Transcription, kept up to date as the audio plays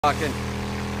Talking.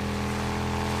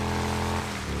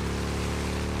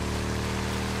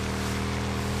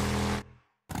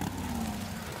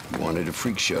 Wanted a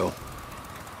freak show.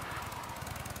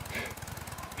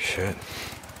 Shit.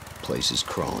 Place is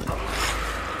crawling.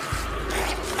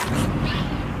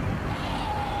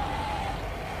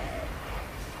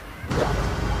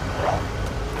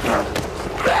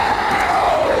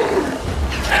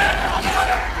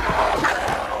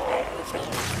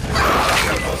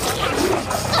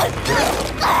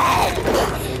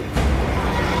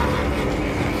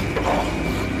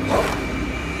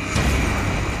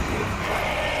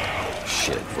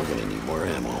 Shit, we're gonna need more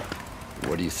ammo.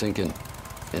 What are you thinking?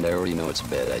 And I already know it's a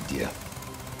bad idea.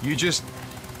 You just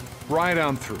ride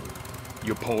on through.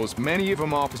 You pull as many of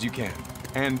them off as you can.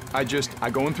 And I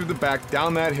go in through the back,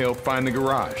 down that hill, find the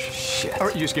garage. Shit. All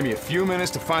right, you just give me a few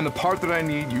minutes to find the part that I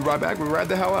need. You ride back, we ride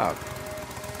the hell out.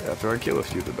 After I kill a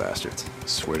few of the bastards.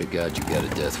 Swear to God, you got a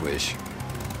death wish.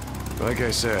 Like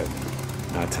I said,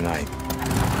 not tonight.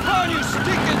 Run, you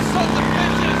stinking sons of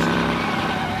bitches!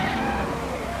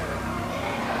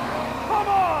 Come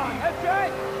on, that's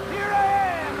right. Here I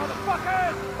am,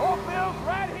 motherfuckers. Oakville's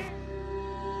right here.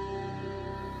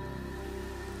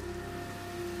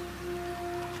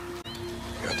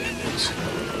 Goddamn news.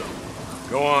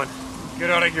 Go on. Get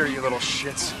out of here, you little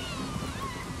shits.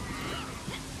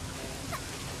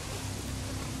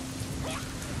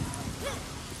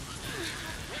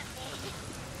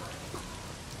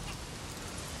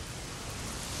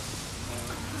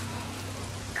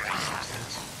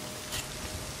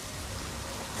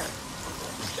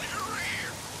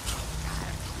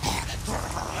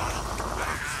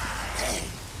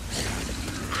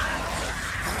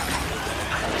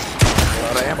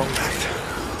 Ammo left.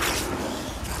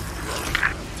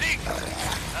 Deke!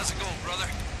 How's it going, brother?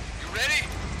 You ready?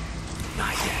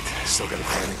 Not yet. Still got a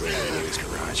panic right in Willie's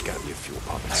garage. Gotta be a fuel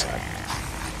pump inside.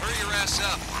 Hurry your ass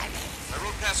up. I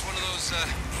rode past one of those,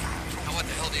 what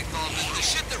the hell do you call them? The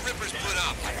shit that Rippers put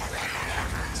up.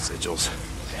 Sigils.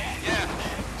 Yeah.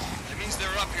 That means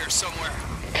they're up here somewhere.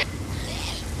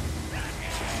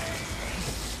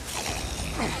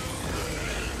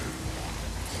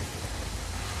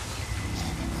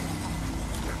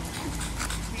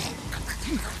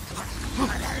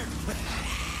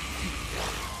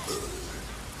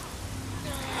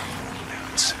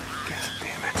 God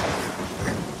damn it.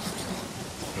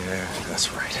 Yeah, that's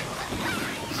right.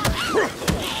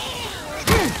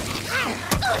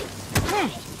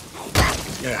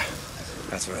 Yeah,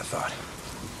 that's what I thought.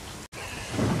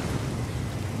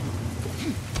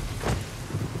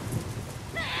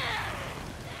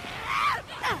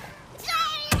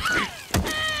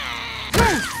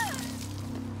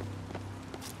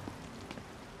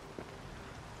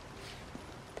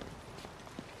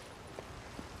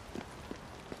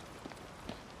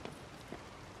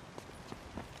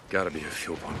 Gotta be a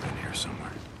fuel pump in here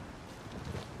somewhere.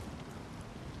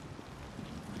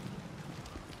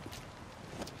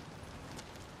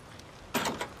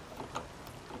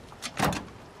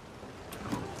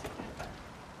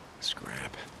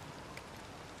 Scrap.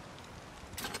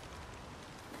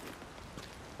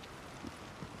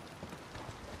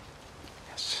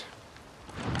 Yes.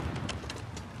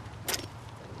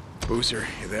 Boozer,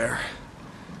 you there?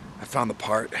 I found the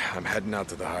part. I'm heading out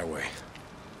to the highway.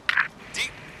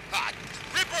 Deke!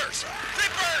 Rippers!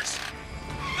 Rippers!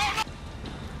 No, no!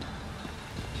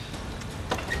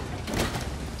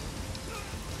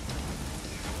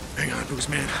 Hang on, Booze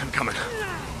man. I'm coming.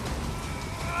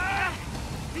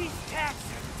 These cats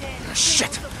are dead. Ah,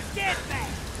 shit. Symbols of the dead man.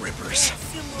 Rippers. Dead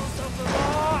symbols of the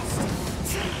lost.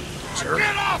 Sir?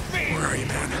 Get off me! Where are you,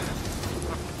 man?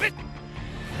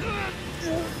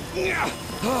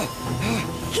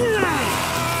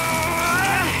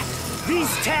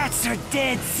 These tats are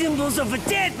dead symbols of a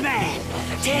dead man.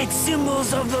 Dead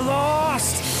symbols of the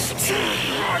lost.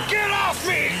 Get off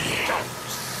me!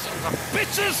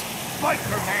 Bitches!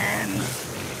 Biker man!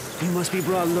 You must be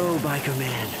brought low, Biker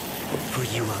man. For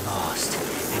you are lost,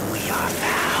 and we are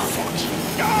found.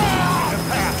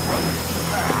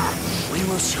 We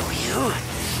will show you.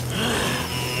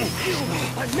 You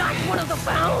are not one of the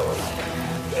found.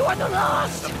 You are the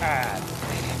lost. The path.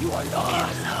 You are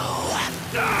lost.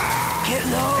 Get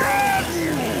low. Get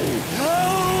low.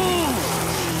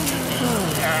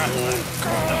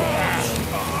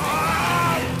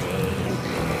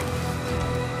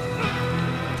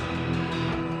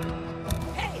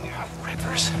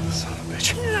 Rippers, son of a bitch.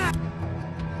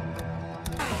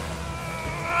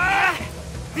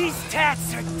 These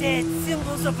tats are dead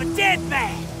symbols of a dead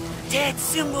man. Dead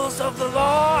symbols of the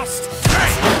lost.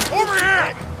 Hey! Over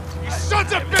here! You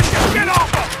sons of bitches, get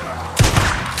off him!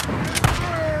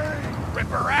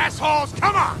 Ripper assholes!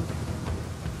 Come on!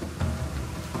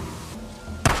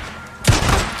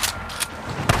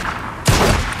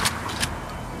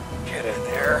 Get in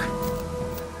there.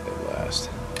 At last.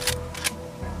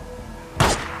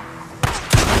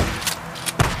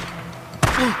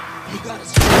 You got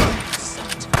us.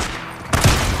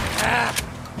 Path!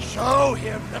 Show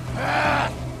him the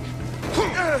path!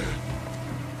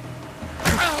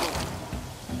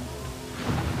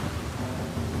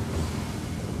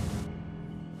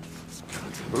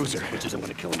 Boozer. Bitches, I'm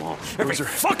gonna kill them all. Boozer.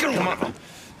 Fucking Come one of on. them!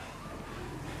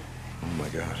 Oh my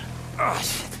god. Oh,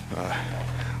 shit.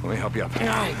 Let me help you up.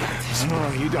 I got this.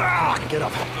 No, you don't. Get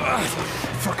up.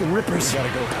 Fucking rippers. You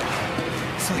gotta go.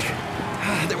 It's like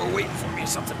they were waiting for me or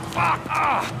something. Fuck!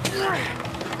 I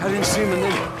didn't see them,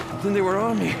 and then they were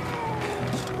on me.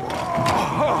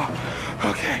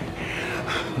 Okay.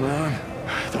 Ron,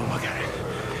 don't look at it.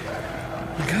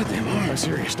 Goddamn arm. I'm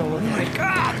serious. Don't look at it.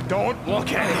 God! Don't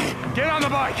look at it. Get on the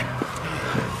bike.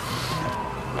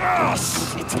 Oh,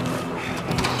 shit!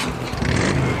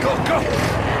 Go, go!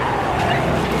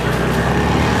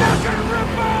 Fucking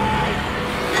Ripper!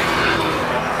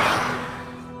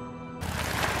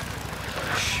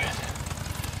 Shit.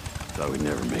 Thought we'd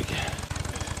never make it.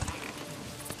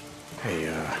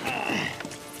 Hey,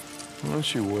 why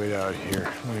don't you wait out here?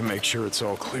 Let me make sure it's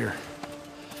all clear.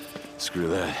 Screw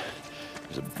that.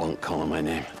 There's a bunk calling my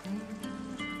name.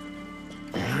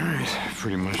 All right.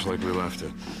 Pretty much like we left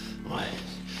it. Why?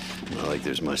 Not like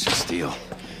there's much to steal.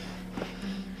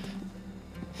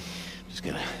 Just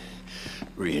gonna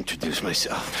reintroduce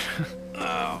myself.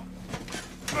 Oh,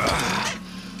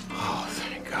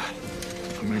 thank God.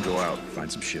 I'm gonna go out, find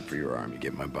some shit for your arm. You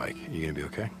get my bike. You gonna be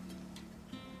okay?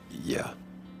 Yeah.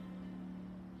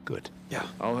 Good. Yeah.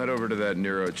 I'll head over to that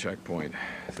Nero checkpoint.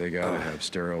 They gotta have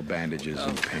sterile bandages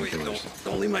and Wait, painkillers.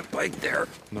 don't leave my bike there.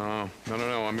 No.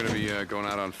 I'm gonna be going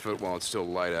out on foot while it's still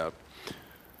light out.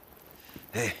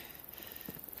 Hey,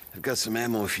 I've got some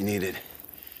ammo if you need it.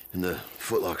 In the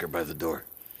footlocker by the door.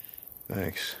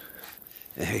 Thanks.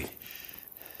 Hey,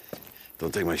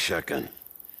 don't take my shotgun.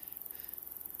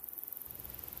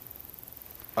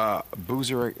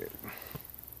 Boozer.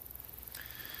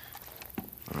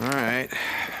 All right.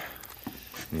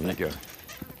 Here you go.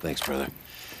 Thanks, brother.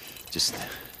 Just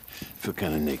feel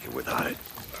kind of naked without it.